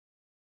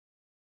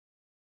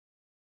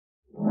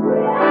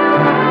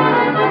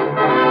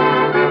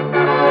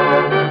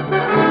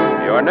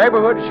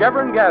neighborhood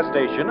Chevron gas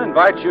station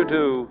invites you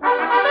to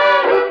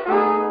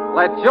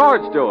Let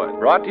George do it.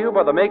 Brought to you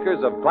by the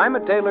makers of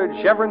climate-tailored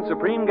Chevron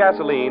Supreme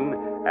Gasoline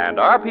and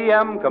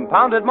RPM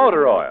Compounded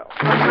Motor Oil.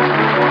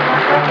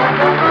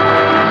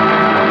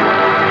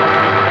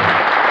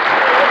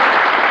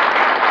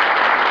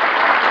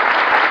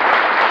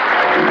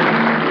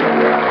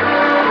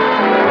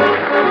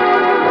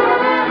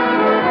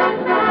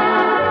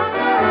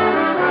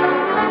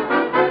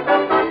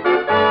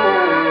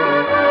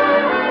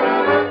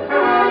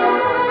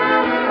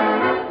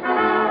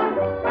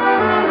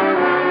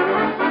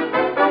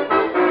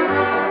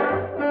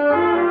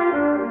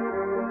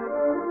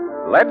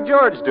 Let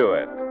George do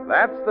it.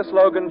 That's the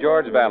slogan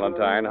George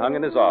Valentine hung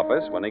in his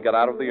office when he got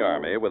out of the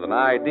Army with an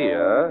idea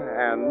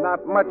and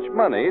not much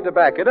money to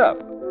back it up.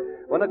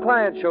 When a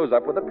client shows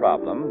up with a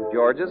problem,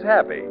 George is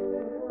happy.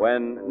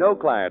 When no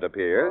client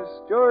appears,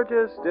 George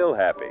is still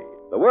happy.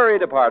 The worry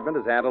department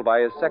is handled by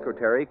his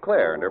secretary,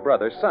 Claire, and her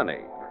brother,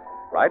 Sonny.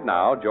 Right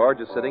now,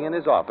 George is sitting in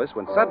his office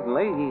when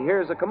suddenly he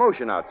hears a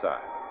commotion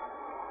outside.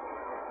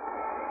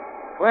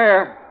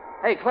 Claire.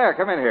 Hey, Claire,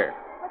 come in here.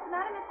 What's the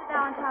matter, Mr.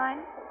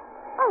 Valentine?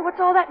 Oh,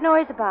 what's all that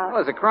noise about?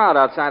 Well, there's a crowd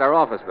outside our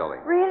office building.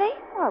 Really?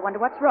 Oh, I wonder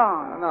what's I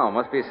wrong. don't know.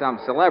 Must be some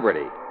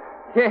celebrity.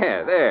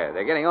 Yeah, there.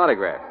 They're getting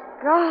autographs.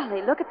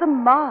 Golly, look at the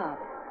mob.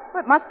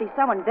 Well, it must be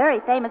someone very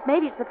famous.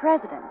 Maybe it's the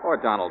president. Or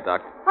Donald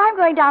Duck. I'm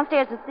going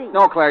downstairs to see.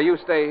 No, Claire, you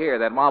stay here.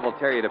 That mob will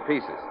tear you to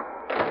pieces.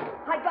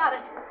 I got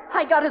it.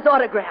 I got his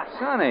autograph.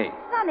 Sonny.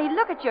 Sonny,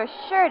 look at your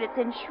shirt. It's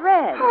in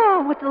shreds.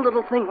 Oh, what's a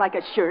little thing like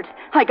a shirt?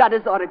 I got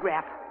his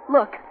autograph.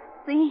 Look,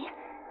 see?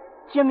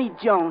 Jimmy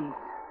Jones.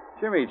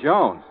 Jimmy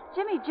Jones.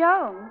 Jimmy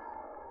Jones?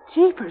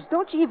 Jeepers,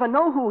 don't you even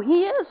know who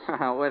he is?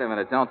 Wait a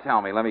minute. Don't tell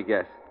me. Let me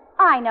guess.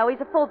 I know. He's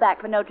a fullback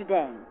for Notre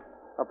Dame.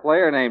 A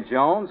player named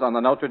Jones on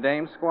the Notre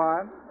Dame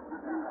squad?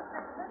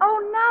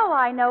 Oh, now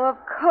I know, of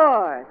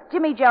course.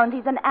 Jimmy Jones,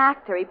 he's an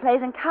actor. He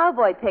plays in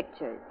cowboy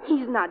pictures.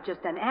 He's not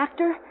just an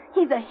actor.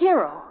 He's a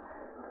hero.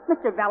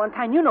 Mr.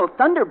 Valentine, you know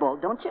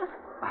Thunderbolt, don't you?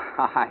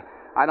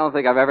 I don't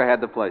think I've ever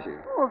had the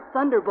pleasure. Oh,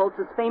 Thunderbolt's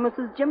as famous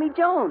as Jimmy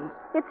Jones.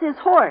 It's his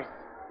horse.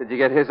 Did you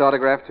get his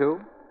autograph,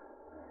 too?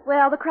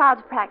 Well, the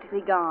crowd's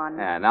practically gone.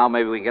 Yeah, now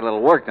maybe we can get a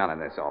little work done in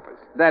this office.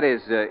 That is,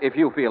 if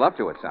you feel up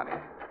to it, Sonny.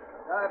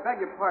 I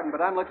beg your pardon,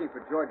 but I'm looking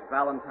for George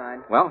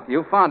Valentine. Well,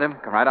 you found him.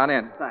 Come right on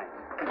in. Thanks.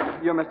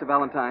 You're Mr.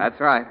 Valentine? That's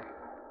right.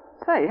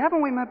 Say,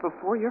 haven't we met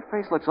before? Your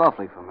face looks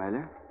awfully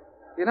familiar.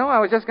 You know, I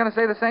was just going to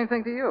say the same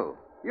thing to you.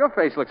 Your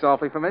face looks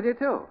awfully familiar,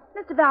 too.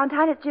 Mr.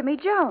 Valentine, it's Jimmy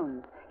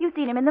Jones. You've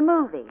seen him in the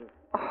movies.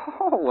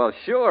 Oh, well,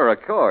 sure,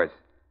 of course.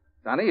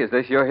 Sonny, is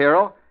this your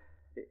hero?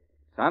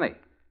 Sonny.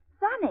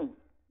 Sonny.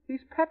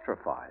 He's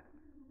petrified.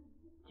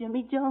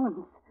 Jimmy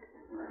Jones.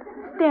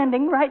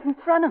 Standing right in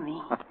front of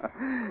me.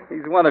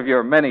 He's one of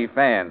your many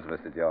fans,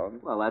 Mr. Jones.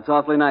 Well, that's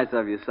awfully nice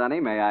of you, Sonny.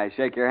 May I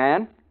shake your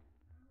hand?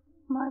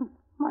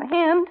 My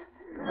hand?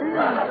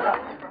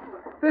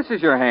 This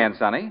is your hand,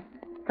 Sonny.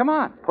 Come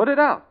on, put it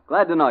out.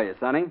 Glad to know you,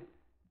 Sonny.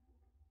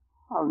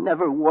 I'll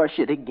never wash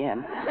it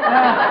again.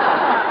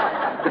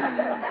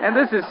 And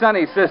this is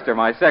Sonny's sister,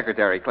 my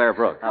secretary, Claire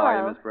Brooks. How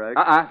are you, Miss Briggs?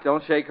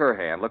 Don't shake her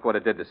hand. Look what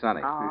it did to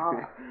Sonny.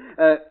 Oh.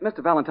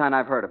 Mr. Valentine,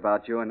 I've heard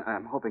about you, and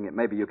I'm hoping that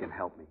maybe you can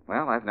help me.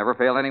 Well, I've never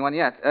failed anyone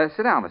yet.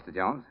 Sit down, Mr.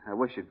 Jones. I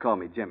wish you'd call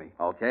me Jimmy.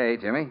 Okay,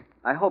 Jimmy.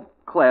 I hope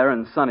Claire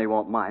and Sonny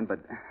won't mind, but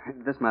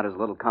this matter's a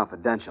little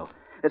confidential.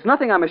 It's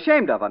nothing I'm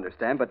ashamed of,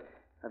 understand, but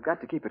I've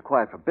got to keep it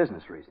quiet for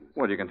business reasons.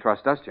 Well, you can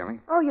trust us, Jimmy.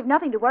 Oh, you've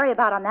nothing to worry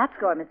about on that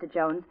score, Mr.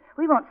 Jones.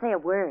 We won't say a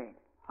word.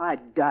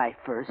 I'd die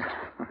first.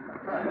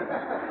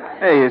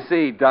 Hey, you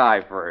see,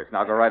 die first.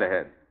 Now go right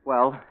ahead.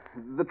 Well,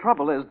 the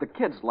trouble is the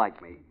kids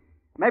like me.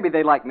 Maybe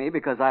they like me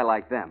because I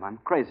like them. I'm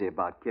crazy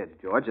about kids,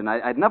 George, and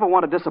I'd never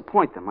want to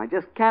disappoint them. I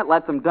just can't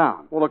let them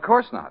down. Well, of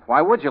course not.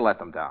 Why would you let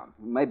them down?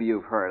 Maybe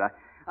you've heard.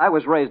 I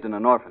was raised in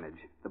an orphanage,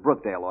 the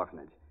Brookdale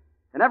Orphanage.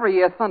 And every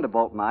year,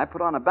 Thunderbolt and I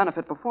put on a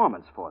benefit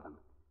performance for them.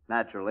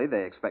 Naturally,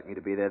 they expect me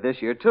to be there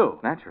this year, too.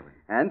 Naturally.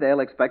 And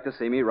they'll expect to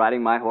see me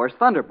riding my horse,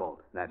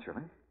 Thunderbolt.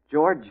 Naturally.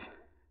 George,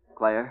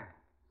 Claire,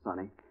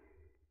 Sonny,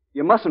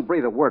 you mustn't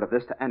breathe a word of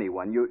this to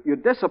anyone. You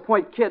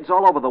disappoint kids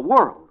all over the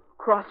world.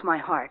 Cross my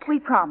heart. We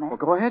promise. Well,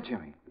 go ahead,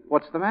 Jimmy.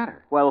 What's the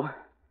matter? Well,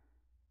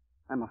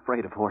 I'm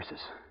afraid of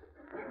horses.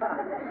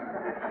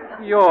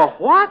 You're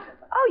what?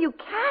 Oh, you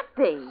can't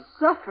be.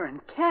 Suffering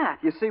cat.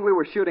 You see, we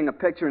were shooting a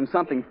picture and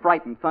something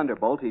frightened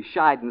Thunderbolt. He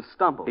shied and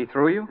stumbled. He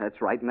threw you?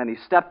 That's right, and then he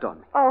stepped on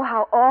me. Oh,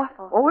 how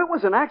awful. Oh, it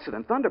was an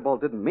accident.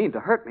 Thunderbolt didn't mean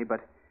to hurt me, but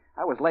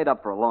I was laid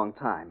up for a long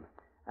time.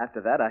 After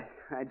that,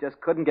 I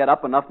just couldn't get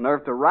up enough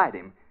nerve to ride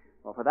him.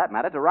 Or for that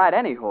matter, to ride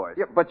any horse.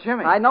 Yeah, but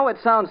Jimmy... I know it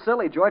sounds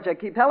silly, George. I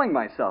keep telling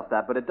myself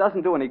that, but it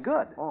doesn't do any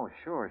good. Oh,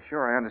 sure,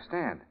 I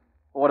understand.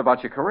 Well, what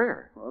about your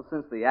career? Well,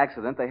 since the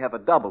accident, they have a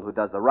double who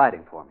does the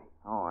riding for me.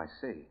 Oh, I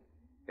see.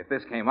 If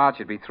this came out,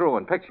 you'd be through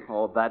in pictures.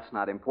 Oh, that's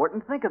not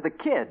important. Think of the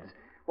kids.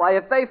 Why,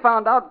 if they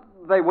found out,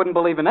 they wouldn't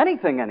believe in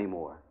anything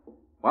anymore.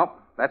 Well,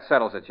 that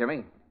settles it,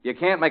 Jimmy. You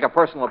can't make a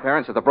personal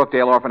appearance at the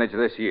Brookdale Orphanage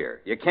this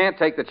year. You can't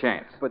take the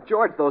chance. But,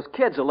 George, those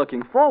kids are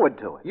looking forward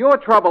to it. Your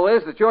trouble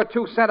is that you're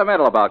too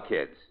sentimental about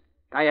kids.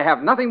 Now, you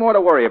have nothing more to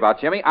worry about,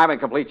 Jimmy. I'm in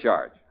complete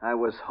charge. I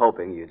was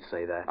hoping you'd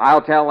say that.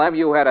 I'll tell them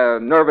you had a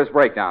nervous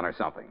breakdown or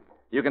something.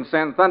 You can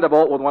send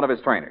Thunderbolt with one of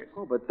his trainers.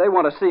 Oh, but they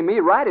want to see me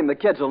ride him. The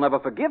kids will never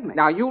forgive me.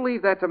 Now, you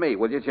leave that to me,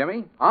 will you,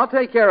 Jimmy? I'll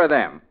take care of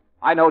them.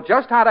 I know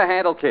just how to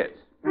handle kids.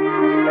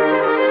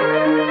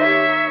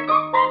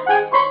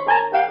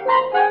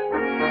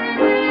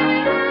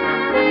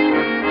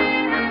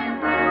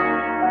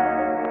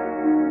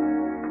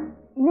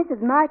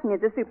 Mrs. Martin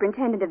is the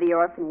superintendent of the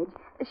orphanage.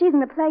 She's in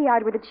the play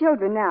yard with the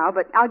children now,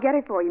 but I'll get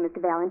her for you,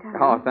 Mr. Valentine.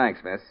 Oh,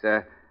 thanks, miss.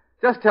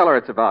 Just tell her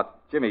it's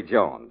about Jimmy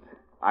Jones.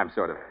 I'm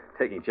sort of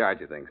taking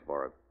charge of things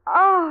for her.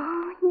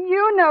 Oh,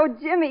 you know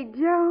Jimmy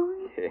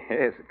Jones.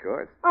 Yes, of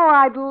course. Oh,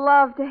 I'd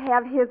love to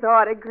have his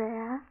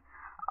autograph.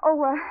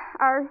 Oh,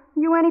 are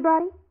you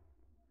anybody?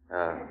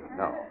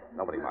 No,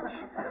 nobody much.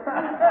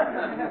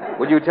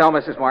 Would you tell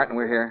Mrs. Martin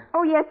we're here?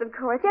 Oh, yes, of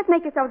course. Just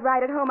make yourselves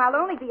right at home. I'll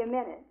only be a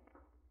minute.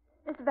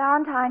 Mr.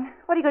 Valentine,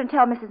 what are you going to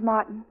tell Mrs.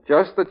 Martin?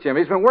 Just that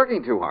Jimmy's been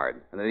working too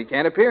hard, and that he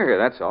can't appear here,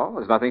 that's all.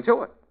 There's nothing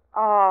to it.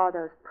 Oh,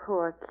 those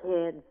poor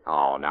kids.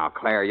 Oh, now,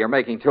 Claire, you're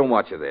making too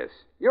much of this.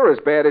 You're as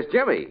bad as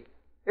Jimmy.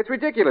 It's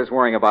ridiculous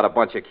worrying about a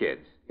bunch of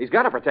kids. He's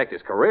got to protect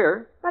his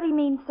career. But he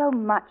means so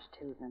much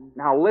to them.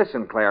 Now,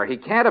 listen, Claire, he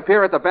can't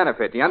appear at the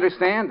benefit. Do you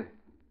understand?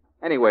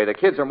 Anyway, the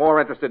kids are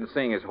more interested in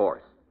seeing his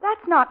horse.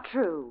 That's not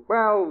true.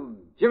 Well,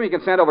 Jimmy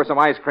can send over some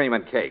ice cream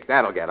and cake.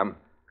 That'll get them.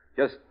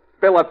 Just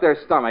fill up their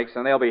stomachs,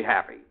 and they'll be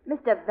happy.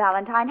 Mr.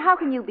 Valentine, how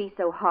can you be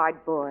so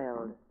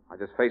hard-boiled? I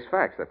just face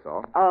facts, that's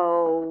all.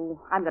 Oh,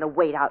 I'm going to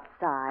wait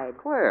outside.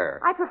 Claire.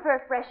 I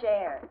prefer fresh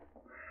air.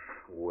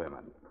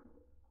 Women.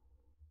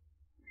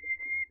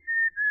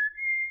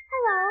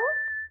 Hello.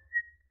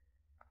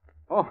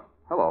 Oh,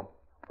 hello.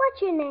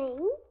 What's your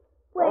name?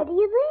 Where do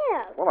you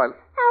live? Well, How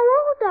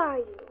old are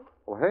you?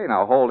 Well, hey,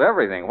 now hold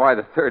everything. Why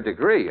the third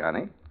degree,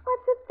 honey?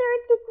 What's a third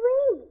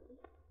degree?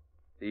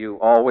 Do you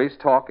always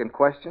talk in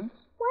questions?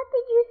 What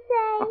did you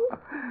say?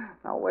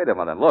 Now, wait a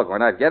minute. Look, we're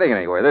not getting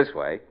anywhere this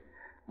way.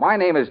 My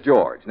name is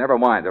George. Never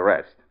mind the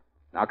rest.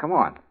 Now, come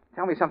on.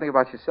 Tell me something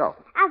about yourself.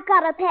 I've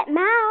got a pet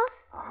mouse.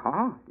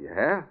 Uh-huh.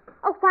 Yeah?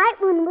 A white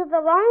one with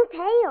a long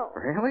tail.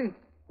 Really?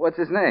 What's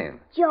his name?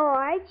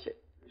 George.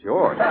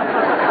 George.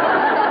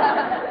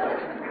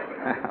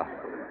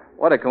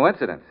 What a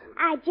coincidence.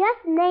 I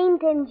just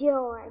named him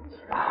George.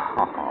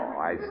 Oh,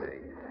 I see.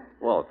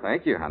 Well,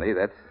 thank you, honey.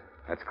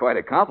 That's quite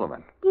a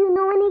compliment. Do you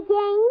know any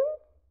games?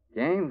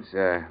 Games?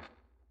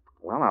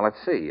 Well, now,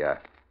 let's see. I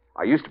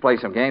used to play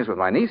some games with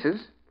my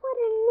nieces.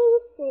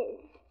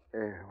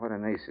 What are nieces? What are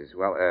nieces?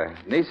 Well,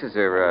 nieces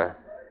are,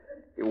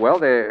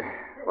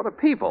 they're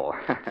people.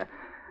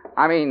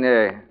 I mean,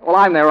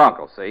 I'm their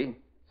uncle, see?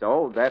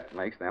 So that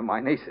makes them my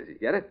nieces. You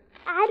get it?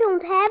 I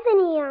don't have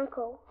any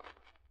uncle.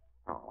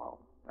 Oh, well,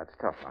 that's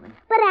tough, honey.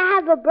 But I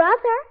have a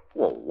brother.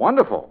 Well,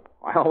 wonderful.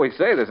 I always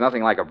say there's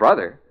nothing like a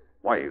brother.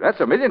 Why, that's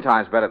a million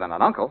times better than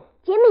an uncle.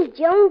 Jimmy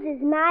Jones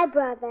is my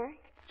brother.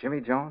 Jimmy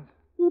Jones?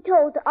 He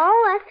told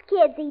all us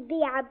kids he'd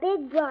be our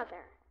big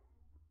brother.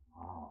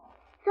 Oh.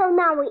 So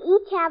now we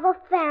each have a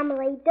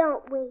family,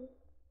 don't we?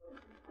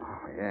 Oh,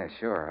 yeah,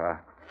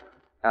 sure.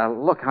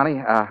 Look,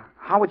 honey,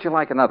 how would you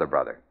like another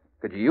brother?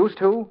 Could you use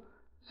two?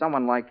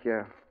 Someone like,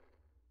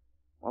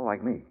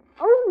 like me.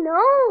 Oh,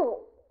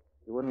 no.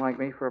 You wouldn't like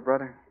me for a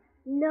brother?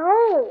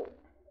 No.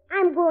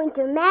 I'm going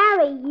to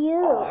marry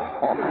you.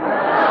 Oh.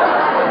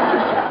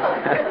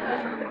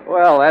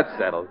 Well, that's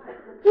settled.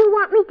 You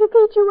want me to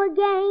teach you a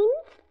game?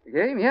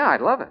 Game? Yeah,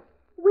 I'd love it.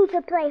 We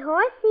could play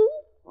horsey.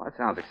 Well, that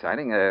sounds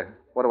exciting.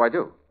 What do I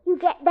do? You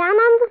get down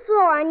on the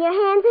floor on your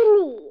hands and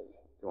knees.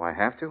 Do I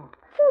have to?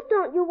 So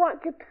don't you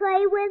want to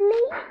play with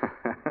me?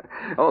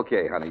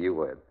 Okay, honey, you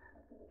would.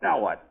 Now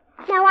what?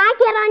 Now I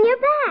get on your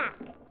back.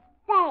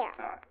 There.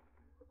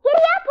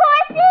 Giddy up,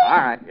 horsey! All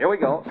right, here we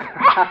go.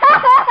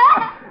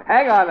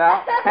 Hang on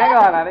now. Hang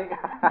on, honey.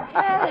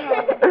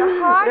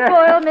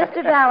 Hard-boiled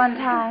Mr.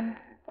 Valentine.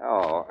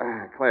 Oh,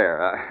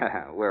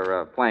 Claire,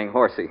 we're playing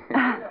horsey.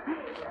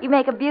 You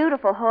make a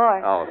beautiful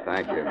horse. Oh,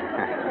 thank you.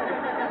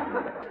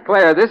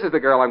 Claire, this is the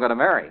girl I'm going to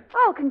marry.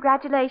 Oh,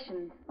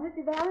 congratulations.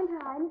 Mr.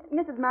 Valentine,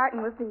 Mrs.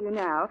 Martin will see you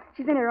now.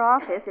 She's in her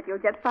office if you'll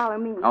just follow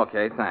me.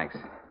 Okay, thanks.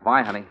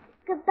 Bye, honey.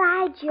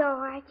 Goodbye,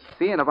 George.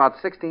 See you in about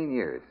 16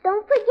 years.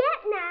 Don't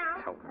forget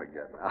now. Don't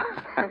forget now.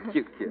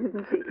 Cute.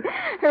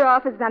 Her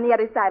office is on the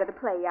other side of the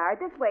play yard.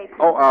 This way, please.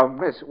 Oh,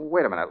 miss,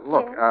 wait a minute.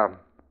 Look, Yes?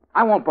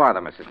 I won't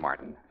bother Mrs.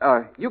 Martin.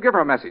 You give her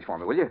a message for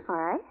me, will you? All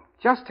right.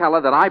 Just tell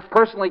her that I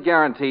personally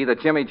guarantee that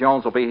Jimmy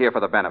Jones will be here for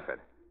the benefit.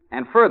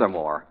 And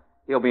furthermore,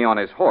 he'll be on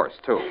his horse,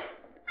 too.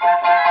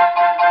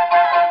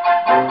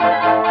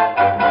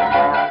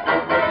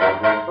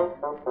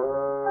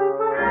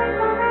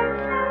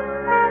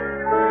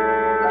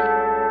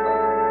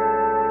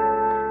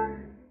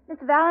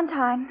 Mr.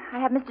 Valentine, I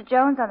have Mr.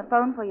 Jones on the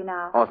phone for you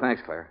now. Oh,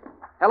 thanks, Claire.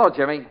 Hello,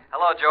 Jimmy.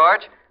 Hello,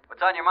 George.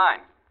 What's on your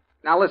mind?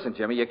 Now, listen,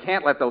 Jimmy, you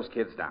can't let those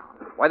kids down.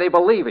 Why, they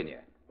believe in you.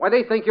 Why,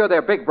 they think you're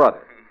their big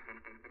brother.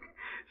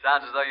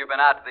 Sounds as though you've been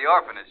out to the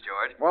orphanage,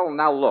 George. Well,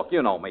 now, look,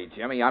 you know me,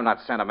 Jimmy. I'm not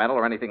sentimental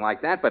or anything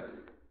like that, but,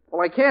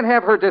 I can't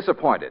have her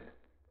disappointed.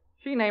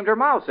 She named her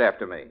mouse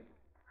after me.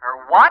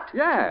 Her what?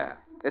 Yeah.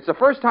 It's the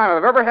first time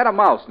I've ever had a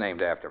mouse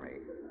named after me.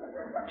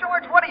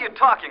 George, what are you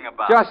talking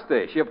about? Just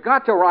this. You've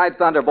got to ride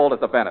Thunderbolt at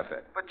the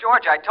benefit. But,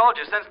 George, I told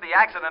you since the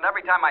accident,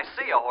 every time I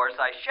see a horse,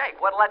 I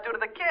shake. What'll that do to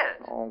the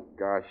kids? Oh,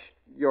 gosh.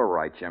 You're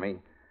right, Jimmy.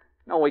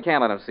 No, we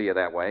can't let him see you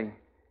that way.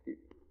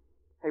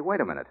 Hey, wait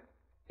a minute.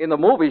 In the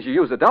movies, you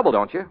use a double,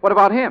 don't you? What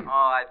about him? Oh,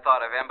 I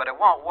thought of him, but it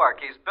won't work.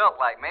 He's built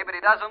like me, but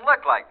he doesn't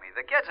look like me.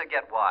 The kids will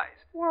get wise.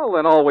 Well,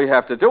 then all we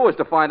have to do is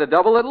to find a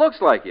double that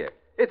looks like you.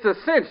 It's a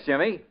cinch,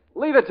 Jimmy.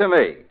 Leave it to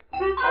me.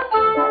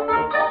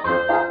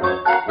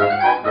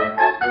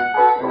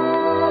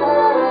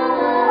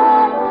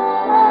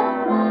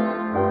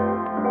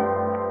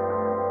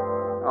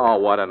 Oh,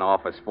 what an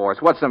office force.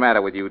 What's the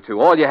matter with you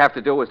two? All you have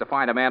to do is to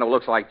find a man who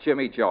looks like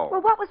Jimmy Jones.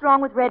 Well, what was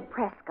wrong with Red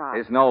Prescott?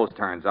 His nose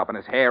turns up and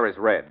his hair is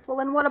red. Well,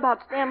 then what about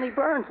Stanley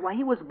Burns? Why,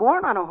 he was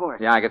born on a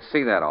horse. Yeah, I could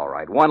see that all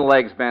right. One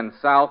leg's bends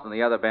south and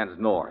the other bends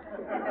north.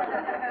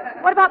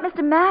 What about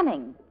Mr.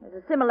 Manning?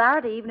 There's a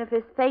similarity, even if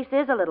his face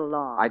is a little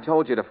long. I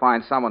told you to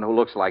find someone who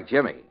looks like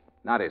Jimmy,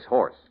 not his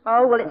horse.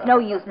 Oh, well, it's no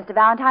use, Mr.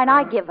 Valentine.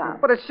 I give up.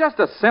 But it's just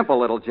a simple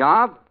little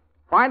job.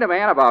 Find a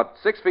man about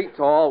 6 feet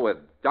tall with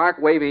dark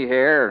wavy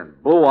hair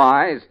and blue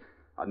eyes,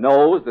 a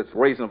nose that's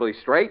reasonably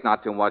straight,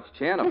 not too much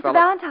chin. Mr.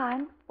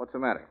 Valentine, What's the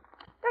matter?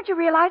 don't you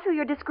realize who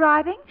you're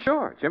describing?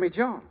 Sure, Jimmy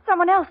Jones.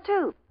 Someone else,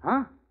 too.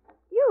 Huh?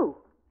 You.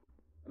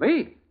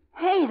 Me?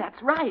 Hey,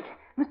 that's right.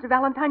 Mr.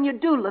 Valentine, you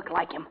do look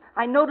like him.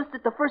 I noticed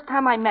it the first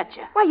time I met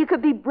you. Why, you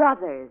could be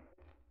brothers.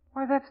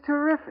 Why, that's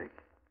terrific.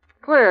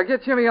 Claire,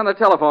 get Jimmy on the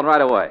telephone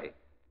right away.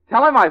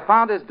 Tell him I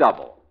found his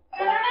double.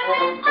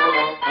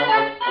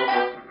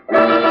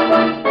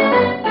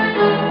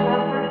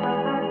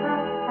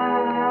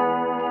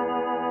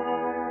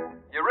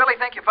 You really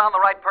think you found the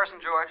right person,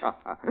 George?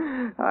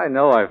 I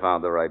know I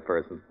found the right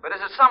person. But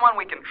is it someone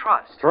we can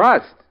trust?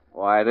 Trust?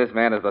 Why, this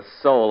man is the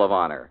soul of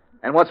honor.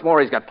 And what's more,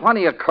 he's got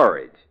plenty of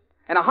courage.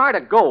 And a heart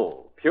of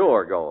gold.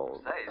 Pure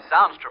gold. Say,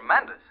 sounds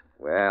tremendous.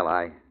 Well,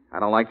 I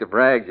don't like to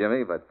brag,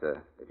 Jimmy, but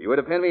if you were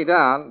to pin me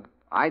down,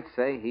 I'd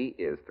say he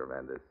is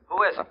tremendous.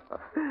 Who is it?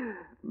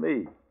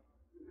 Me.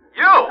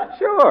 You?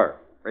 Sure.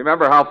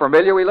 Remember how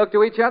familiar we look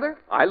to each other?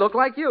 I look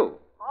like you.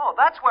 Oh,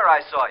 that's where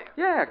I saw you.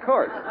 Yeah, of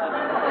course.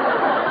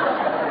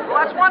 Well,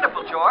 that's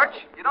wonderful, George.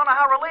 You don't know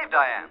how relieved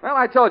I am. Well,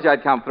 I told you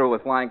I'd come through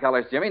with flying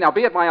colors, Jimmy. Now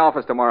be at my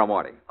office tomorrow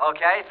morning.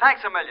 Okay,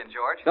 thanks a million,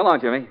 George. So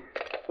long, Jimmy.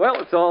 Well,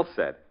 it's all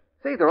set.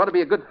 See, there ought to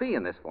be a good fee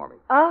in this for me.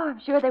 Oh,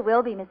 I'm sure there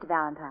will be, Mr.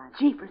 Valentine.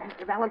 Jeepers,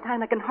 Mr.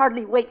 Valentine, I can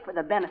hardly wait for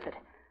the benefit.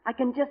 I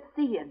can just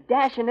see you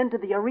dashing into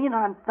the arena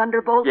on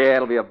Thunderbolt. Yeah,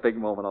 it'll be a big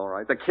moment, all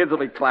right. The kids will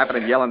be clapping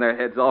and yelling their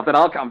heads off. Then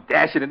I'll come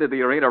dashing into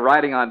the arena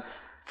riding on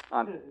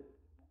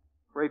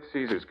Great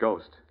Caesar's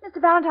ghost.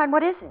 Mr. Valentine,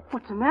 what is it?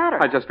 What's the matter?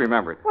 I just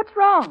remembered. What's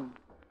wrong?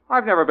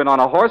 I've never been on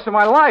a horse in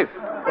my life.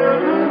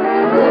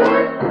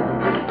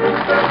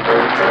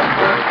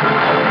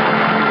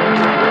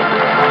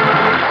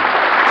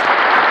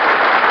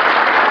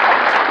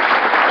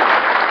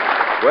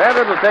 Well,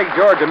 it'll take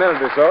George a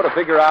minute or so to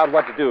figure out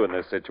what to do in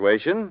this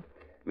situation.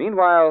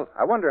 Meanwhile,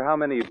 I wonder how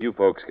many of you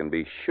folks can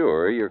be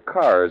sure your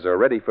cars are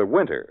ready for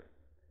winter.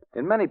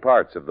 In many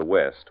parts of the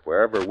West,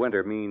 wherever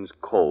winter means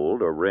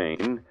cold or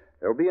rain,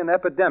 there will be an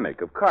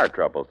epidemic of car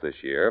troubles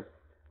this year.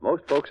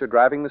 Most folks are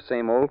driving the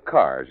same old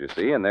cars, you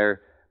see, and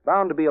they're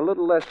bound to be a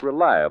little less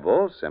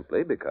reliable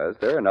simply because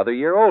they're another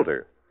year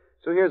older.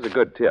 So here's a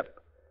good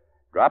tip.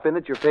 Drop in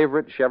at your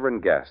favorite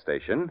Chevron gas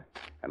station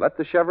and let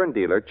the Chevron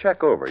dealer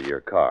check over your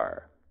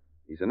car.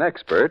 He's an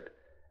expert,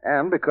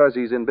 and because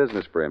he's in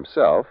business for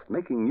himself,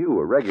 making you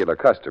a regular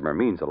customer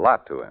means a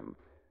lot to him.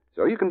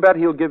 So you can bet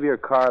he'll give your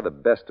car the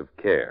best of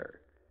care.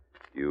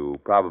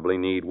 You probably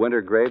need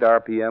winter-grade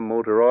RPM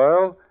motor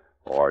oil,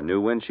 or new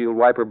windshield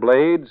wiper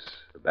blades.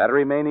 The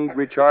battery may need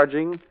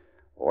recharging,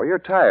 or your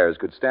tires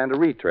could stand a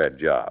retread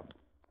job.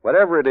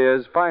 Whatever it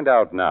is, find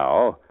out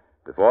now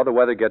before the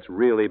weather gets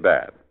really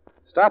bad.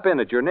 Stop in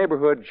at your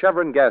neighborhood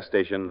Chevron gas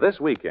station this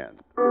weekend.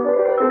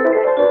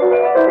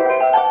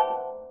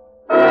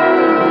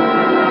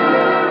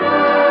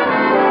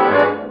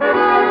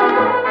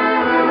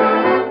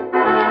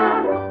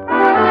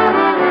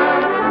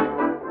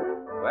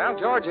 Well,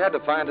 George had to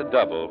find a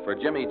double for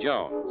Jimmy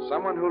Jones,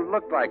 someone who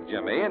looked like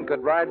Jimmy and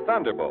could ride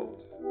Thunderbolt.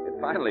 It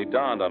finally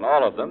dawned on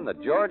all of them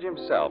that George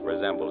himself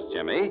resembles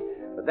Jimmy,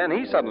 but then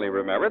he suddenly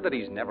remembered that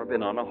he's never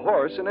been on a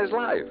horse in his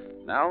life.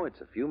 Now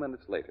it's a few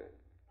minutes later.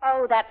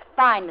 Oh, that's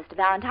fine, Mr.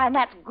 Valentine.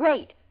 That's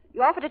great.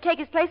 You offer to take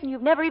his place, and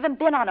you've never even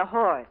been on a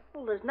horse.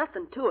 Well, there's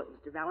nothing to it,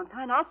 Mr.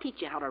 Valentine. I'll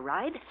teach you how to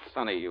ride.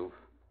 Sonny, you've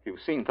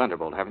seen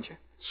Thunderbolt, haven't you?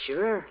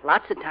 Sure,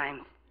 lots of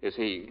times. Is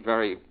he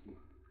very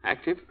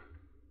active?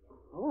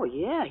 Oh,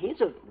 yeah, he's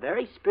a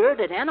very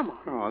spirited animal.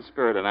 Oh, a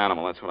spirited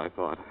animal, that's what I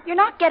thought. You're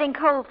not getting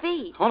cold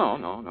feet. Oh,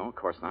 no, of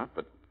course not.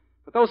 But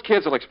those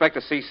kids will expect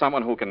to see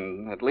someone who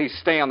can at least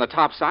stay on the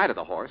top side of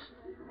the horse.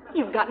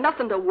 You've got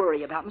nothing to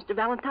worry about, Mr.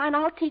 Valentine.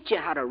 I'll teach you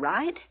how to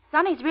ride.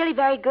 Sonny's really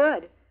very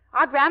good.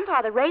 Our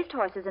grandfather raised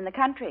horses in the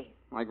country.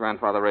 My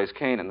grandfather raised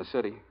Cain in the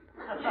city.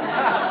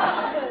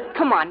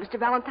 Come on, Mr.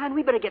 Valentine.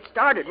 We better get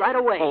started right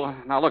away. Oh,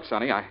 now look,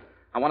 Sonny, I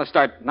want to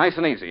start nice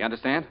and easy,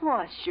 understand?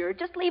 Oh, sure.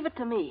 Just leave it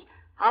to me.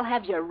 I'll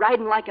have you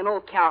riding like an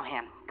old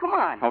cowhand. Come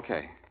on.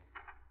 Okay.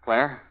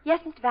 Claire,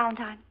 Yes, Mr.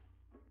 Valentine.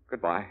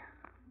 goodbye.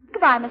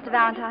 Goodbye, Mr.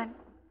 Valentine.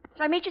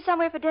 Shall I meet you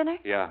somewhere for dinner?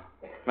 Yeah.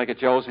 Make it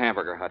Joe's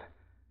Hamburger Hut.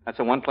 That's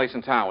the one place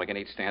in town we can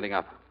eat standing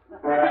up.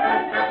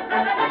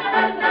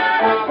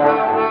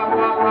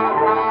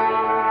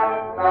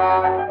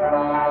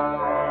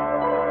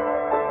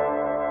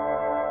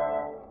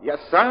 Yes,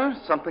 sir.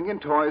 Something in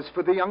toys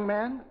for the young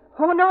man?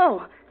 Oh,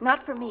 no.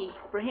 Not for me.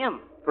 For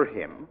him. For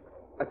him?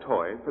 A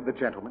toy for the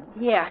gentleman?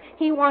 Yeah,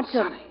 he wants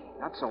to... Sonny,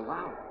 not so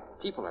loud.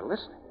 People are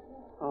listening.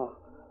 Oh,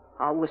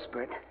 I'll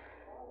whisper it.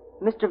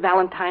 Mr.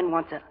 Valentine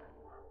wants a...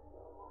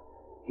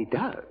 He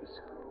does.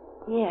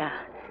 Yeah.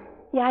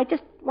 Yeah, I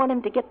just want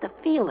him to get the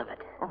feel of it.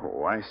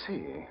 Oh, I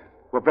see.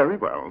 Well, very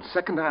well.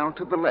 Second aisle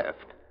to the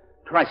left.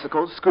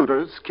 Tricycles,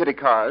 scooters, kiddie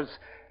cars,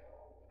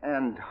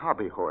 and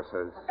hobby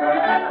horses.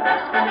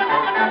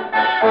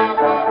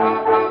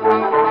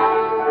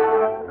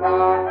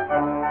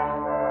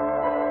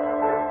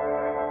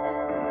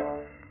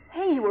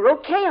 Hey, we're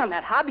okay on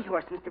that hobby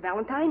horse, Mr.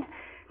 Valentine.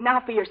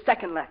 Now for your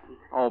second lesson.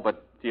 Oh,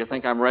 but do you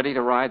think I'm ready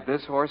to ride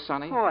this horse,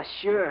 Sonny? Oh,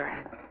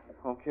 sure.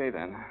 Okay,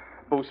 then.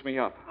 Boost me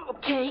up.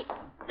 Okay,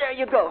 there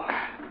you go.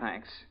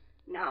 Thanks.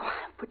 Now,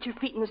 put your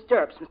feet in the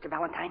stirrups, Mr.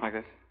 Valentine. Like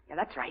this? Yeah,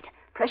 that's right.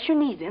 Press your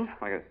knees in.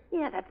 Like this?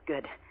 Yeah, that's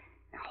good.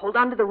 Now, hold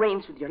on to the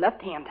reins with your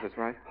left hand. That's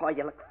right? Oh,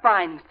 you look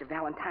fine, Mr.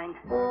 Valentine.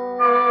 Okay,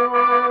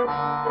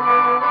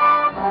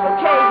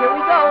 here we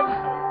go.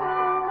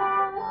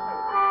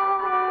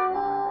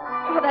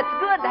 Oh, that's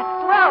good. That's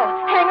swell.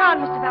 Hang on,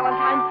 Mr.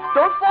 Valentine.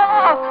 Don't fall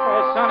off.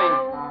 Oh, Sonny,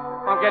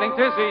 I'm getting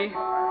dizzy.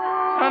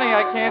 Sonny,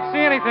 I can't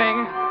see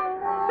anything.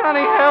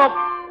 Sonny, help.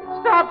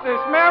 Stop this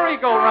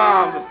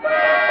merry-go-round.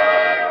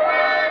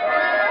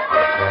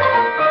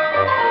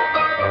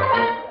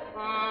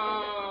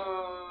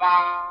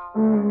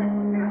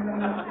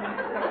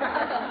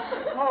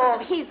 Oh,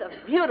 he's a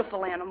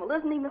beautiful animal,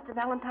 isn't he, Mr.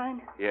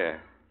 Valentine? Yeah,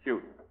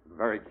 cute.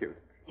 Very cute.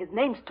 His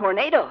name's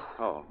Tornado.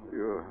 Oh,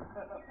 you...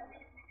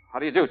 How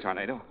do you do,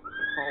 Tornado?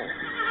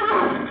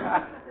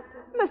 Oh.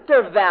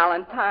 Mr.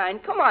 Valentine,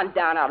 come on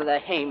down out of the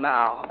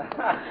haymow.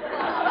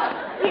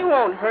 He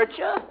won't hurt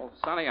you. Well,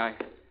 Sonny, I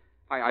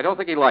don't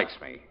think he likes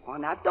me. Oh,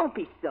 now, don't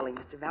be silly,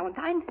 Mr.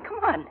 Valentine. Come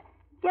on.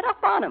 Get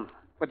up on him.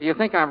 But do you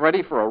think I'm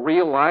ready for a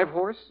real live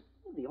horse?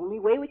 The only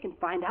way we can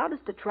find out is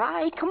to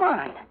try. Come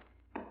on.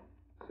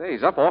 Say,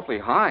 he's up awfully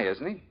high,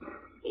 isn't he?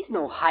 He's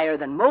no higher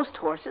than most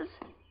horses.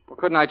 Well,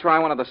 couldn't I try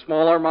one of the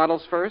smaller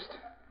models first?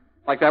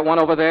 Like that one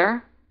over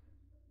there?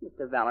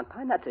 Mr.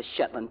 Valentine, that's a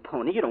Shetland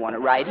pony. You don't want to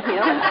ride him.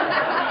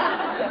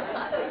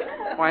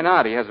 Why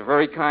not? He has a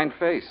very kind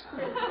face.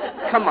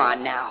 Come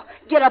on now.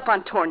 Get up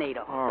on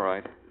Tornado. All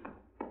right.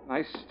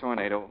 Nice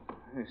Tornado.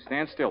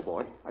 Stand still,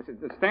 boy. I said,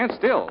 stand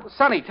still.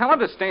 Sonny, tell him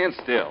to stand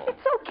still.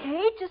 It's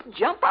okay. Just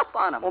jump up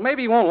on him. Well,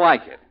 maybe he won't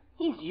like it.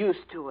 He's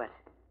used to it.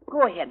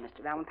 Go ahead,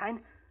 Mr. Valentine.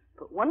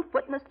 Put one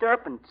foot in the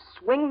stirrup and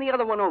swing the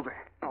other one over.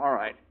 All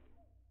right.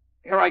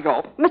 Here I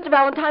go. Mr.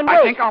 Valentine, wait.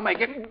 I think I'll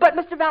make it. But,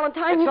 Mr.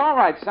 Valentine... It's all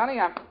right, Sonny.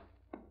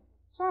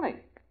 Sonny,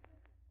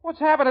 what's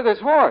happened to this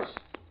horse?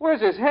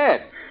 Where's his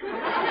head?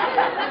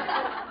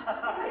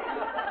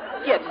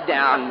 Get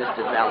down, Mr.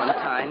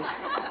 Valentine.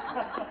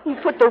 You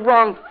put the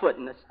wrong foot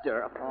in the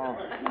stirrup. Oh,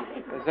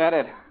 is that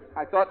it?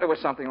 I thought there was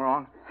something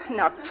wrong.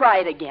 Now, try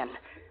it again.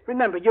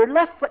 Remember, your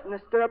left foot in the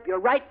stirrup, your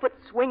right foot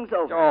swings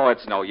over. Oh,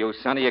 it's no use,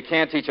 Sonny. You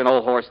can't teach an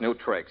old horse new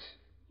tricks.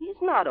 He's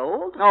not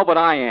old. No, but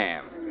I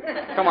am.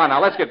 Come on,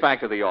 now, let's get back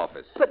to the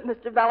office. But,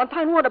 Mr.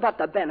 Valentine, what about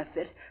the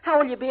benefit? How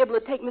will you be able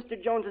to take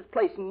Mr. Jones's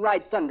place and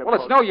ride Thunderbolt?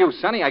 Well, it's no use,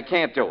 Sonny. I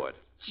can't do it.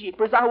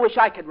 Jeepers, I wish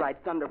I could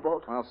ride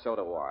Thunderbolt. Well, so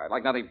do I. I'd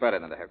like nothing better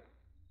than to have...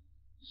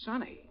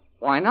 Sonny,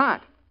 why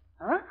not?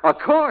 Huh? Of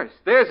course.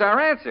 There's our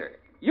answer.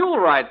 You'll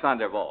ride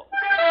Thunderbolt.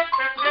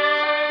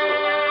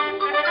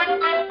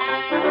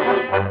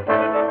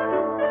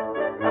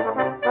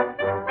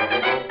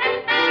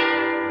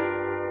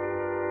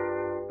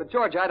 But,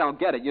 George, I don't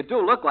get it. You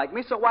do look like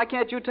me, so why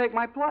can't you take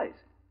my place?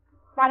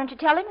 Why don't you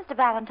tell him, Mr.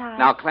 Valentine?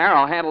 Now, Claire,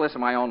 I'll handle this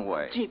in my own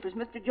way. Jeepers,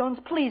 Mr. Jones,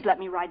 please let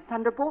me ride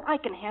Thunderbolt. I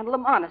can handle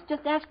him honest.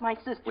 Just ask my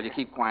sister. Will you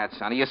keep quiet,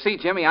 Sonny? You see,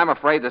 Jimmy, I'm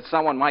afraid that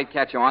someone might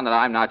catch on that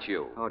I'm not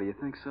you. Oh, do you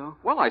think so?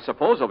 Well, I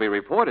suppose there'll be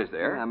reporters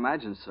there. Yeah, I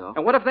imagine so.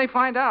 And what if they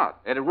find out?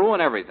 It'd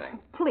ruin everything.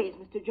 Please,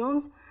 Mr.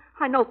 Jones.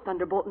 I know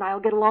Thunderbolt and I'll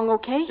get along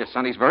okay. Yes,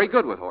 Sonny's very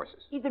good with horses.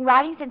 He's been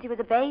riding since he was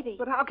a baby.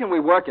 But how can we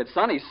work it?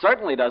 Sonny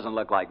certainly doesn't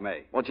look like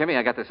me. Well, Jimmy,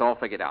 I got this all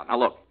figured out. Now,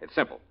 look, it's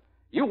simple.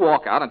 You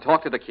walk out and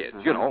talk to the kids.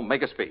 You know,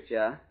 make a speech.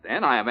 Yeah?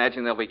 Then I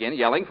imagine they'll begin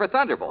yelling for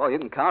Thunderbolt. Oh, you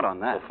can count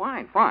on that.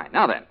 Well, fine.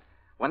 Now then,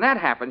 when that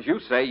happens,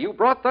 you say you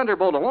brought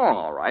Thunderbolt along,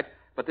 all right,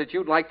 but that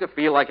you'd like to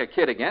feel like a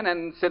kid again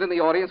and sit in the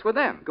audience with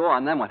them. Go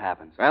on, then what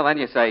happens? Well, then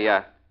you say,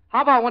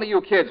 how about one of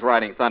you kids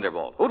riding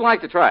Thunderbolt? Who'd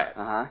like to try it?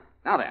 Uh-huh.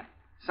 Now then,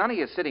 Sonny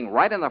is sitting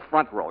right in the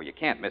front row. You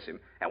can't miss him.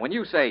 And when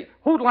you say,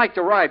 who'd like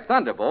to ride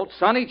Thunderbolt,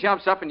 Sonny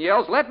jumps up and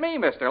yells, let me,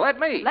 mister, let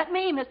me. Let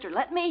me, mister,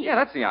 let me. Yeah,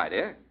 that's the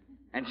idea.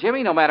 And,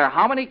 Jimmy, no matter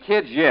how many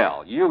kids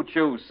yell, you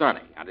choose Sonny.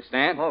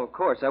 Understand? Oh, of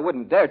course. I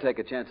wouldn't dare take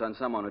a chance on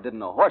someone who didn't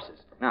know horses.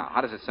 Now, how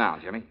does it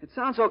sound, Jimmy? It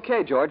sounds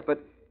okay, George,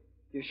 but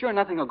you sure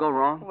nothing will go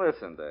wrong?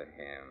 Listen to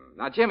him.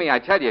 Now, Jimmy, I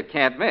tell you, it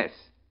can't miss.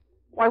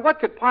 Why, what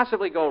could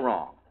possibly go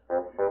wrong?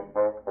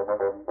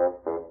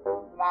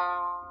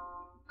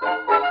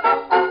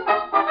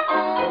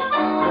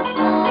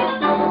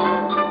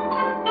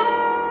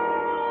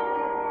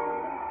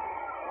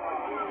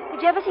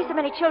 Did you ever see so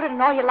many children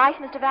in all your life,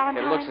 Mr.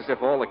 Valentine? It looks as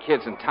if all the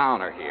kids in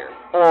town are here.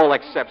 All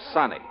except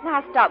Sonny.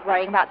 Now, stop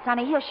worrying about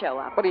Sonny. He'll show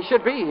up. But he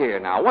should be here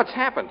now. What's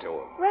happened to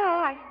him? Well,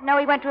 I know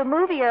he went to a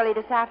movie early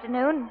this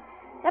afternoon.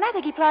 Then I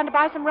think he planned to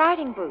buy some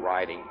riding boots.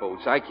 Riding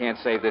boots. I can't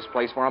save this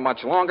place for him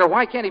much longer.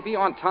 Why can't he be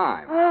on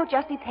time? Oh,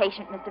 just be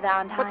patient, Mr.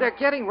 Valentine. But they're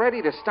getting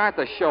ready to start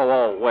the show.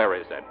 Oh, where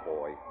is that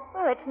boy?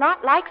 Oh, it's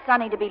not like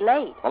Sonny to be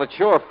late. Well, it's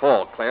your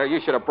fault, Claire. You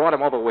should have brought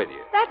him over with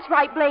you. That's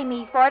right. Blame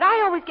me for it.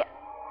 I always get...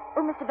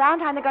 Oh, Mr.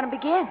 Valentine, they're going to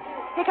begin.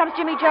 Here comes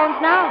Jimmy Jones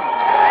now.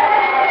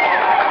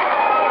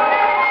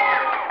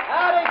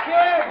 Howdy,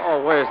 kids.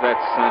 Oh, where's that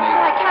Sonny?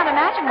 Well, I can't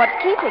imagine what's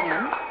keeping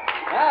him.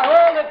 Now,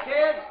 hold it,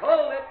 kids.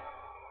 Hold it.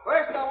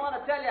 First, I want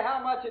to tell you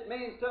how much it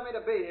means to me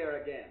to be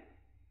here again.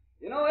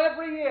 You know,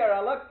 every year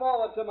I look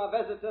forward to my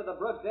visit to the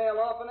Brookdale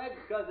Orphanage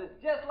because it's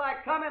just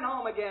like coming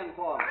home again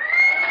for me.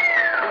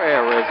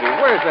 Where is he?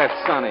 Where's that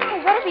Sonny?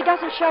 Oh, what if he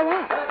doesn't show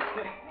up?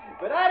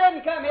 But I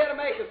didn't come here to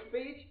make a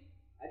speech.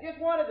 I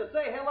just wanted to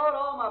say hello to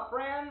all my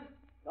friends,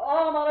 to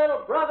all my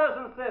little brothers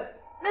and sisters.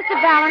 Mr.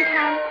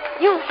 Valentine,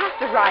 you'll have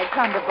to ride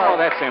Thunderbolt. Oh,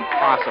 that's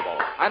impossible.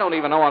 I don't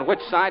even know on which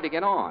side to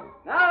get on.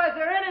 Now, is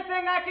there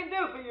anything I can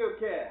do for you,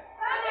 kid?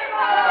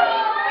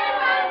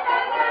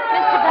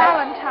 Mr.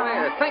 Valentine.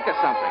 Claire, think of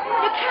something.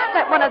 You can't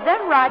let one of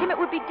them ride him. It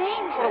would be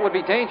dangerous. Well, it would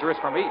be dangerous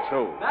for me,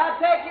 too. Now,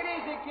 take it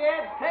easy,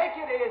 kids. Take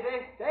it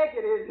easy. Take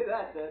it easy.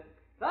 That's it.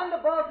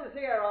 Thunderbolt is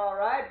here, all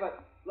right,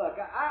 but look,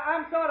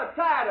 I'm sort of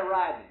tired of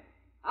riding.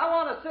 I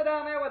want to sit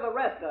down there with the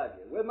rest of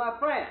you, with my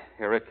friends.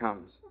 Here it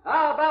comes.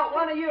 How about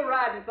one of you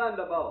riding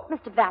Thunderbolt?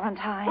 Mr.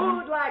 Valentine.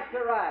 Who'd like to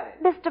ride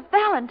it? Mr.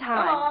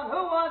 Valentine. Come on,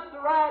 who wants to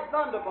ride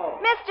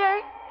Thunderbolt? Mister,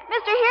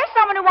 here's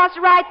someone who wants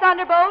to ride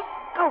Thunderbolt.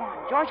 Go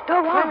on, George,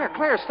 go on.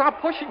 Claire,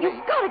 stop pushing me.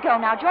 You've got to go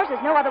now, George. There's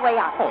no other way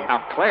out. Oh,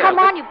 now, Claire. Come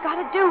on, you've got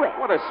to do it.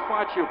 What a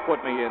spot you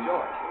put me in.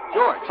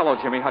 George. Hello,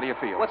 Jimmy. How do you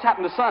feel? What's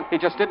happened to Son? He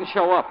just didn't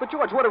show up. But,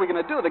 George, what are we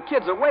going to do? The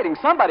kids are waiting.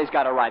 Somebody's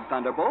got to ride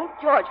Thunderbolt.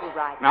 George will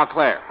ride. Now,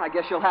 Claire. I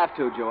guess you'll have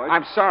to, George.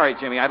 I'm sorry,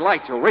 Jimmy. I'd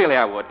like to. Really,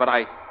 I would. But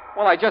I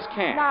just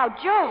can't. Now,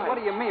 George. What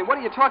do you mean? What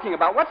are you talking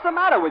about? What's the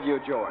matter with you,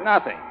 George?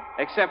 Nothing.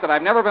 Except that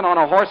I've never been on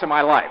a horse in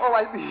my life. Oh,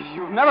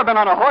 you've never been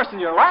on a horse in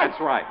your life?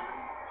 That's right.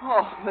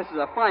 Oh, this is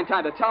a fine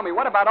time to tell me.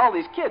 What about all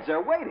these kids?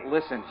 They're waiting.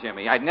 Listen,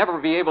 Jimmy, I'd never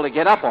be able to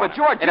get up on But, him.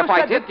 George, and you if I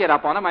said did get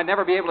up on him, I'd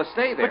never be able to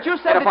stay there. But you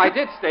said and if that I you-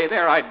 did stay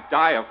there, I'd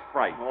die of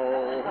fright.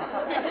 Oh,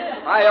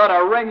 I ought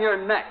to wring your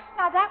neck.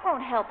 Now, that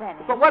won't help any.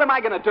 But what am I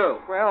going to do?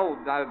 Well,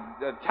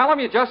 tell him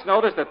you just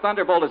noticed that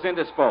Thunderbolt is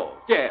indisposed.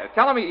 Yeah,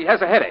 tell him he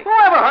has a headache. Who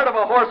ever heard of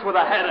a horse with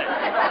a headache?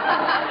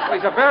 Well,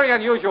 he's a very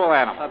unusual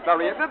animal.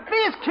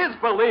 These kids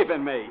believe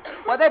in me.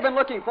 Why, they've been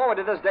looking forward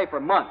to this day for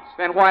months.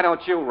 Then why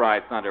don't you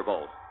ride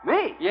Thunderbolt?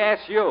 Me? Yes,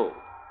 you.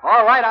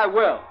 All right, I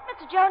will.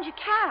 Mr. Jones, you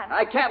can't.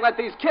 I can't let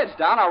these kids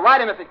down. I'll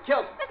ride him if it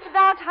kills me. Mr.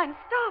 Valentine,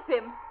 stop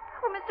him.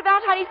 Oh, Mr.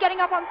 Valentine, he's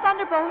getting up on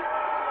Thunderbolt.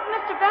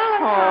 Mr. Oh,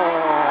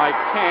 Valentine. I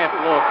can't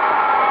look.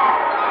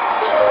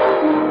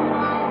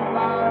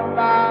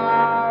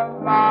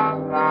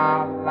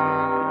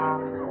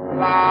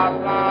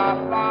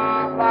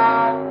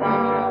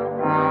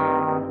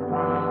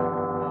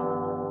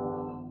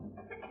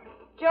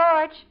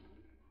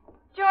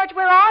 George,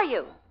 where are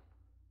you?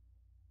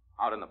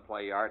 Out in the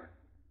play yard.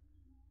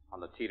 On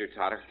the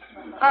teeter-totter.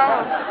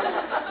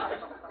 Oh.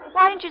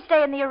 Why didn't you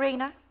stay in the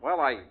arena? Well,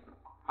 I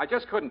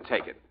just couldn't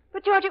take it.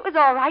 But, George, it was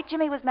all right.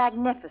 Jimmy was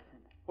magnificent.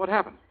 What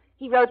happened?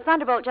 He rode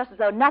Thunderbolt just as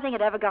though nothing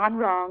had ever gone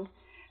wrong.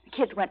 The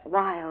kids went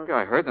wild. Yeah,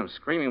 I heard them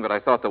screaming, but I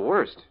thought the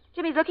worst.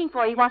 Jimmy's looking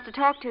for you. He wants to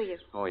talk to you.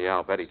 Oh, yeah,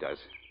 I'll bet he does.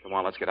 Come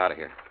on, let's get out of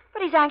here.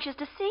 But he's anxious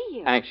to see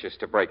you. Anxious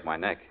to break my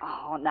neck.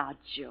 Oh, now,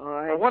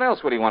 George. Well, what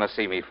else would he want to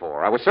see me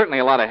for? I was certainly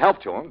a lot of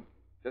help to him.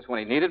 Just when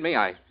he needed me,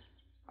 I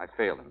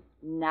failed him.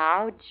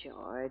 Now,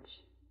 George.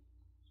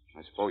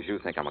 I suppose you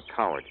think I'm a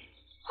coward.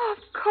 Oh,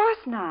 of course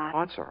not. Oh,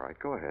 that's all right.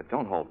 Go ahead.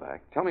 Don't hold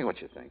back. Tell me what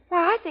you think.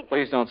 Well, I think...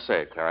 Please don't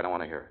say it, Claire. I don't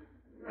want to hear it.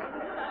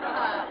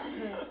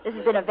 This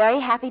has been a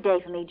very happy day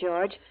for me,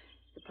 George.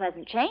 It's a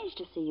pleasant change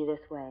to see you this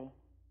way.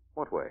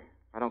 What way?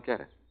 I don't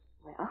get it.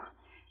 Well,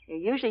 you're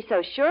usually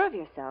so sure of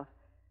yourself.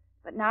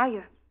 But now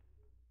you're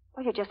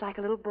just like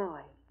a little boy.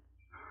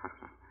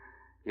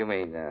 You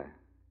mean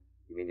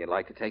you'd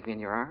like to take me in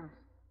your arms?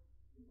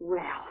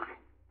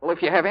 Well,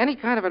 if you have any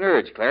kind of an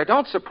urge, Claire,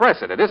 don't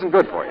suppress it. It isn't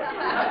good for you.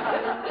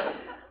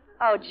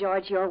 Oh,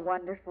 George, you're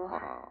wonderful.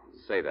 Oh,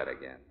 say that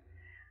again.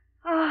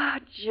 Oh,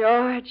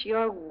 George,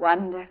 you're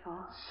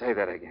wonderful. Say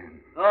that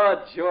again.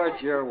 Oh,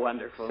 George, you're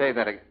wonderful. Say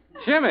that again.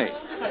 Jimmy.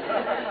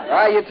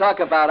 Why, you talk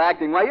about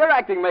acting. Why, your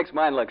acting makes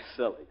mine look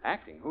silly.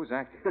 Acting? Who's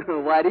acting?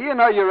 Why, do you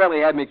know you really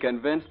had me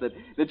convinced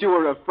that you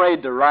were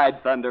afraid to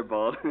ride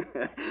Thunderbolt?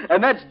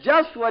 And that's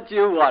just what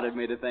you wanted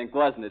me to think,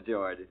 wasn't it,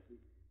 George?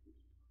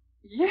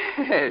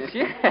 Yes.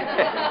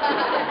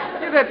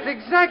 Yeah, that's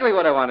exactly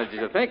what I wanted you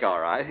to think, all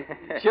right.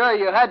 Sure,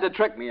 you had to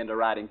trick me into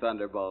riding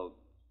Thunderbolt.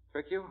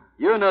 Trick you?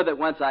 You knew that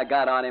once I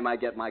got on him,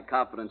 I'd get my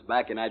confidence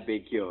back and I'd be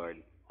cured.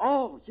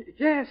 Oh,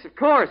 yes, of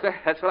course.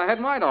 That's what I had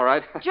in mind, all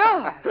right.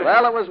 George.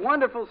 Well, it was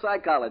wonderful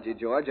psychology,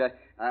 George.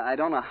 I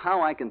don't know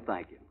how I can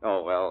thank you.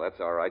 Oh, well, that's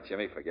all right,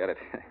 Jimmy. Forget it.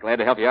 Glad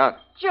to help you out.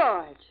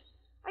 George,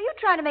 are you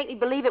trying to make me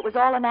believe it was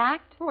all an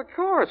act? Well, of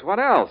course. What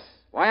else?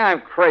 Why,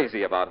 I'm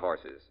crazy about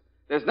horses.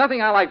 There's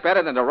nothing I like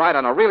better than to ride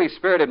on a really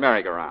spirited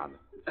merry-go-round.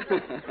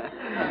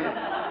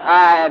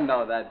 I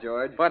know that,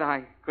 George. But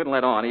I couldn't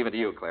let on, even to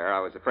you, Claire.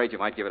 I was afraid you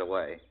might give it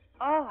away.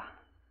 Oh,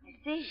 I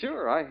see.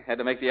 Sure, I had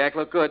to make the act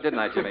look good, didn't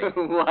I, Jimmy?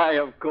 Why,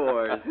 of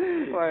course.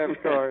 Why,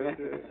 of course.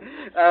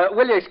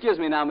 Will you excuse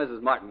me now?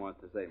 Mrs. Martin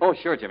wants to say Oh,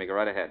 sure, Jimmy. Go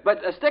right ahead.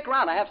 But stick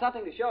around. I have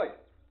something to show you.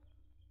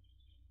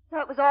 So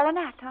it was all an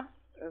act, huh?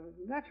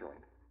 Naturally.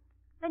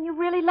 Then you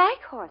really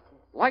like horses.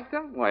 Like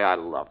them? Why, I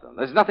love them.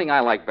 There's nothing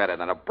I like better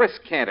than a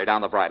brisk canter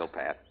down the bridle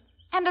path.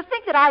 And to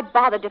think that I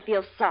bothered to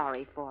feel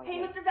sorry for you. Hey,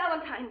 Mr.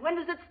 Valentine, when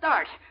does it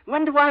start?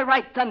 When do I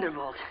write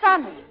Thunderbolt?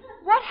 Sonny,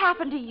 what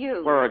happened to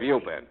you? Where have you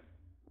been?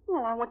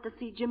 Well, I went to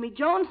see Jimmy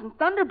Jones and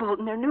Thunderbolt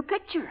in their new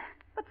picture.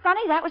 But,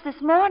 Sonny, that was this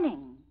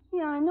morning.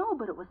 Yeah, I know,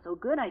 but it was so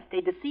good I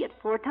stayed to see it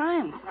 4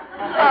 times.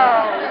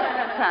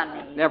 Oh,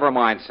 Sonny. Never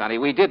mind, Sonny.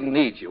 We didn't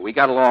need you. We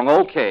got along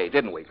okay,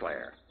 didn't we,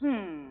 Claire?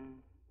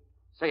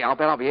 Say, I'll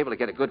bet I'll be able to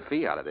get a good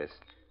fee out of this.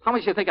 How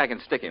much do you think I can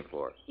stick him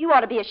for? You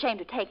ought to be ashamed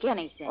to take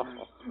anything.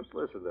 Oh,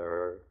 listen to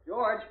her.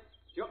 George.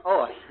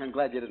 Oh, I'm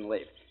glad you didn't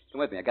leave. Come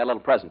with me. I got a little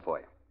present for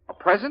you. A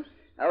present?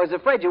 I was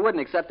afraid you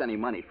wouldn't accept any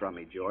money from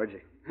me, George.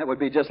 That would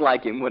be just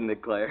like him, wouldn't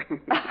it, Claire?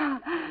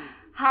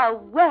 How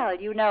well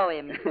you know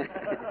him.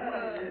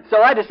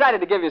 So I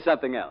decided to give you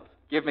something else.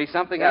 Give me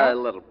something else? A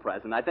little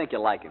present. I think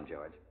you'll like him,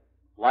 George.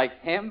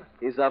 Like him?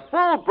 He's a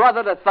full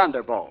brother to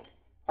Thunderbolt.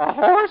 A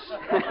horse?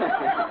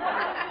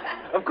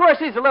 Of course,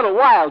 he's a little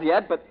wild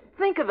yet, but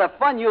think of the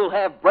fun you'll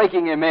have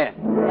breaking him in.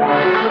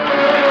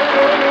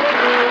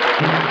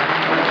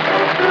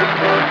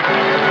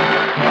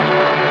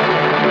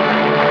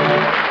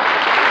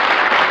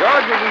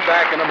 George will be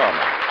back in a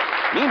moment.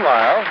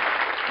 Meanwhile,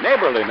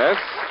 neighborliness,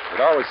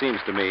 it always seems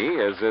to me,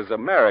 is as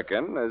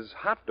American as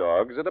hot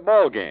dogs at a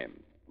ball game.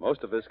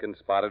 Most of us can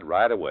spot it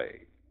right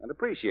away, and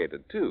appreciate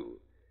it, too.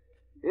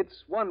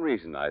 It's one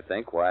reason, I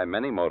think, why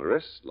many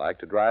motorists like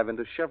to drive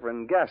into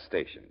Chevron gas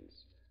stations.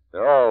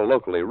 They're all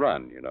locally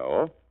run, you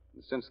know.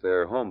 And since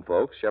they're home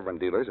folks, Chevron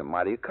dealers are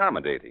mighty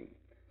accommodating.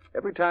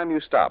 Every time you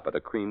stop at a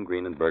cream,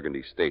 green, and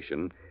burgundy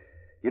station,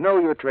 you know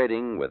you're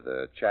trading with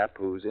a chap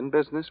who's in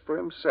business for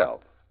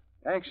himself,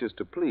 anxious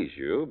to please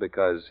you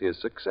because his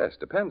success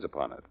depends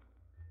upon it.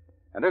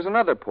 And there's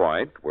another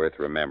point worth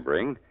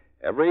remembering.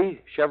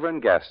 Every Chevron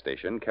gas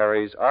station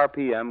carries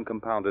RPM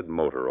compounded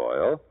motor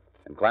oil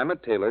and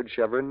climate-tailored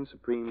Chevron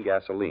Supreme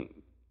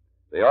gasoline.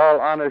 They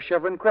all honor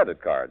Chevron credit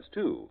cards,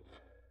 too.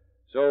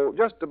 So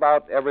just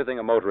about everything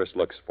a motorist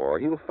looks for,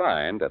 he'll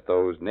find at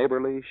those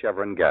neighborly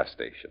Chevron gas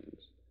stations.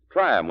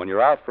 Try 'em when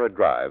you're out for a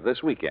drive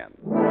this weekend.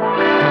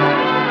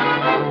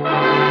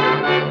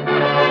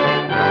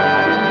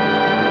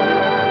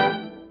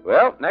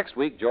 Well, next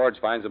week, George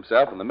finds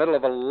himself in the middle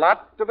of a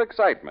lot of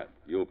excitement.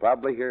 You'll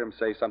probably hear him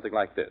say something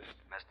like this.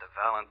 Mr.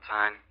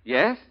 Valentine,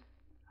 Yes?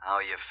 how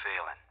are you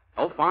feeling?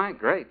 Oh, fine.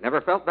 Great.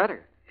 Never felt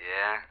better.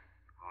 Yeah?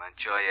 Well,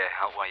 enjoy your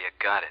health while you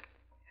got it.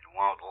 It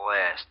won't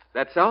last.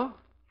 That so?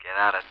 Get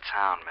out of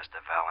town, Mr.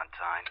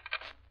 Valentine.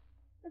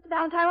 Mr.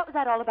 Valentine, what was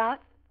that all about?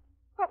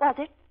 What was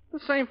it? The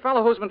same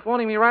fellow who's been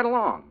phoning me right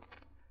along.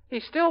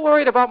 He's still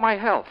worried about my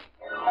health.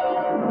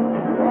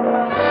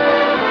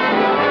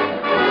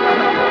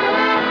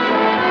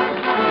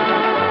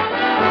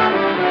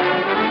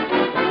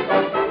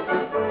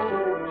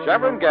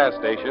 Chevron gas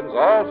stations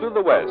all through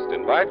the West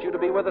invite you to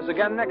be with us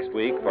again next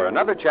week for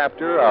another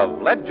chapter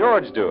of Let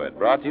George Do It,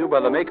 brought to you by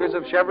the makers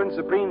of Chevron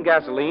Supreme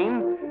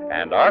Gasoline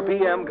and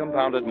RPM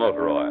Compounded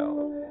Motor Oil.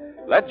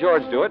 Let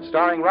George Do It,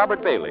 starring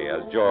Robert Bailey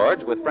as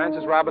George, with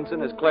Frances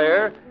Robinson as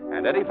Claire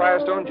and Eddie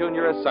Firestone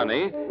Jr. as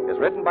Sonny, is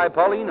written by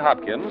Pauline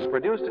Hopkins,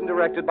 produced and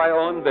directed by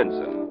Owen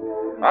Vinson.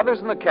 Others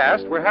in the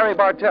cast were Harry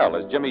Bartell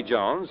as Jimmy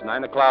Jones,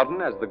 Nina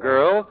Clouden as the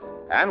girl,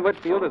 Ann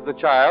Whitfield as the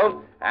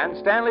child, and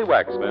Stanley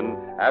Waxman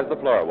as the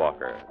floor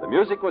walker. The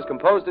music was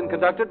composed and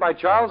conducted by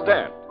Charles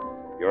Dent.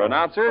 Your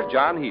announcer,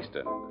 John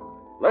Heaston.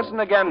 Listen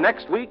again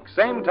next week,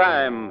 same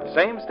time,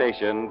 same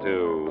station,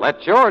 to Let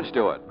George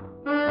Do It.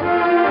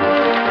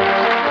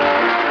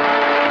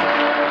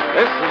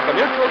 This is the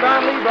Mutual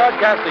Don Lee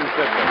Broadcasting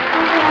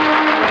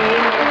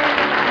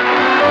System.